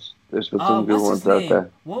good ones. There's been some good ones out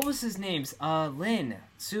there. What was his name? Lin.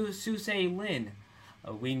 Susei Lin.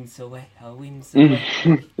 A wings away.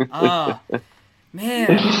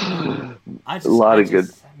 Man. I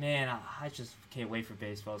just can't wait for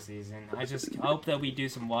baseball season. I just hope that we do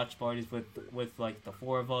some watch parties with like the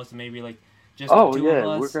 4 of us, and maybe like just the 2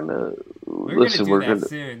 of us. We're gonna do that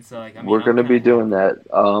soon. So like, we're gonna be doing that.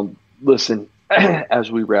 Listen,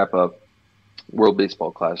 as we wrap up World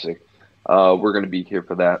Baseball Classic, we're going to be here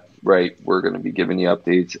for that, right? We're going to be giving you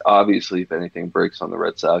updates. Obviously, if anything breaks on the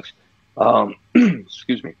Red Sox,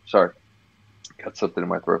 excuse me, sorry, got something in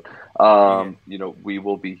my throat. We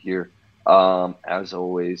will be here As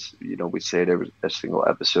always, we say it every single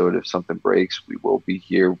episode. If something breaks, we will be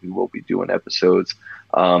here. We will be doing episodes,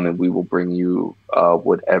 and we will bring you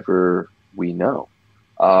whatever we know.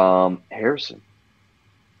 Harrison,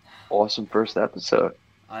 awesome first episode.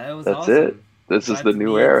 It was That's awesome. it. This is Glad the to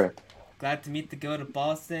new meet- era. Glad to meet the Go to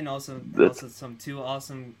Boston. Also That's- some two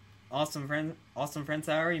awesome friends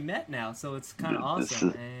I already met now. So it's kind of This awesome.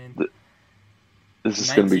 is- And This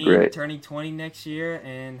is going to be 19, great. turning 20 next year,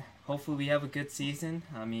 and hopefully we have a good season.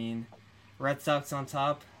 I mean, Red Sox on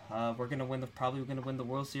top. We're probably gonna win the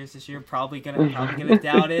World Series this year. Probably gonna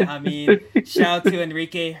doubt it. I mean, shout out to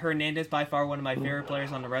Enrique Hernandez, by far one of my favorite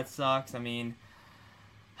players on the Red Sox. I mean,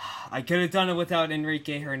 I could have done it without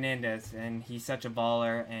Enrique Hernandez, and he's such a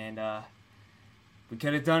baller. And we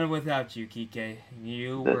could have done it without you, Kike.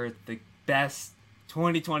 You were the best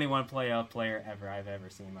 2021 playoff player I've ever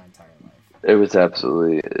seen in my entire life. It was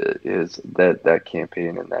absolutely that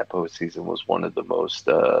campaign and that postseason was one of the most.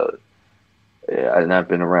 And I've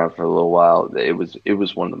been around for a little while. It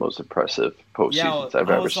was one of the most impressive postseasons I've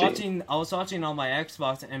ever seen. I was watching on my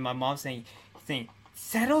Xbox, and my mom saying,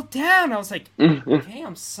 "Settle down." I was like, "Okay,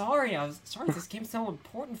 I'm sorry. This game's so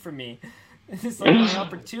important for me. This is like my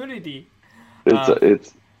opportunity."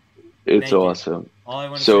 It's awesome. All I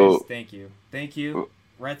want to say is thank you.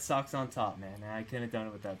 Red Sox on top, man. I couldn't have done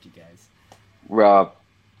it without you guys. Rob,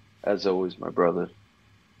 as always, my brother.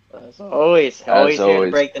 As always here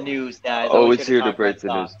to break the news, guys. Always here to talk break Red the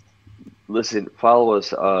Sox. news. Listen, follow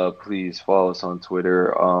us. Please follow us on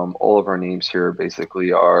Twitter. All of our names here are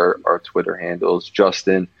basically our Twitter handles.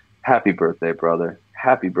 Justin, happy birthday, brother.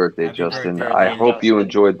 Happy birthday, Justin. birthday, I hope you Justin.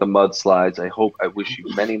 enjoyed the mudslides. I wish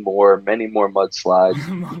you many more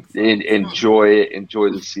mudslides. Enjoy it. Enjoy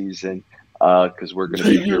the season because we're going to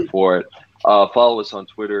be here for it. Follow us on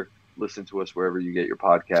Twitter. Listen to us wherever you get your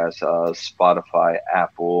podcasts, Spotify,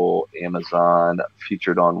 Apple, Amazon,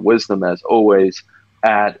 featured on Wisdom as always,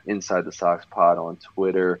 at Inside the Sox Pod on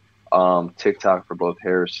Twitter, TikTok for both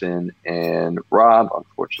Harrison and Rob.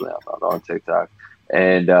 Unfortunately, I'm not on TikTok.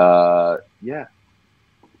 And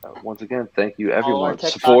once again, thank you everyone.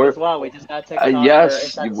 Support as well. We just got TikTok.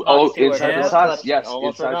 Yes. Inside Inside the Sox. Yes,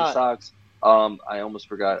 Inside the Sox. I almost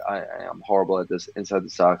forgot. I am horrible at this. Inside the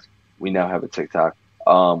Sox. We now have a TikTok.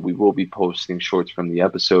 We will be posting shorts from the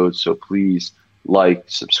episodes, so please like,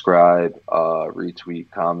 subscribe, retweet,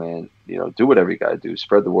 comment, do whatever you gotta do.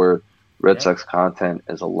 Spread the word. Red Sox content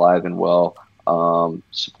is alive and well.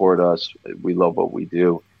 Support us. We love what we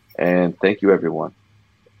do. And thank you, everyone.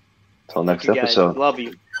 Till next episode. Love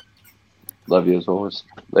you. Love you as always.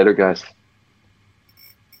 Later, guys.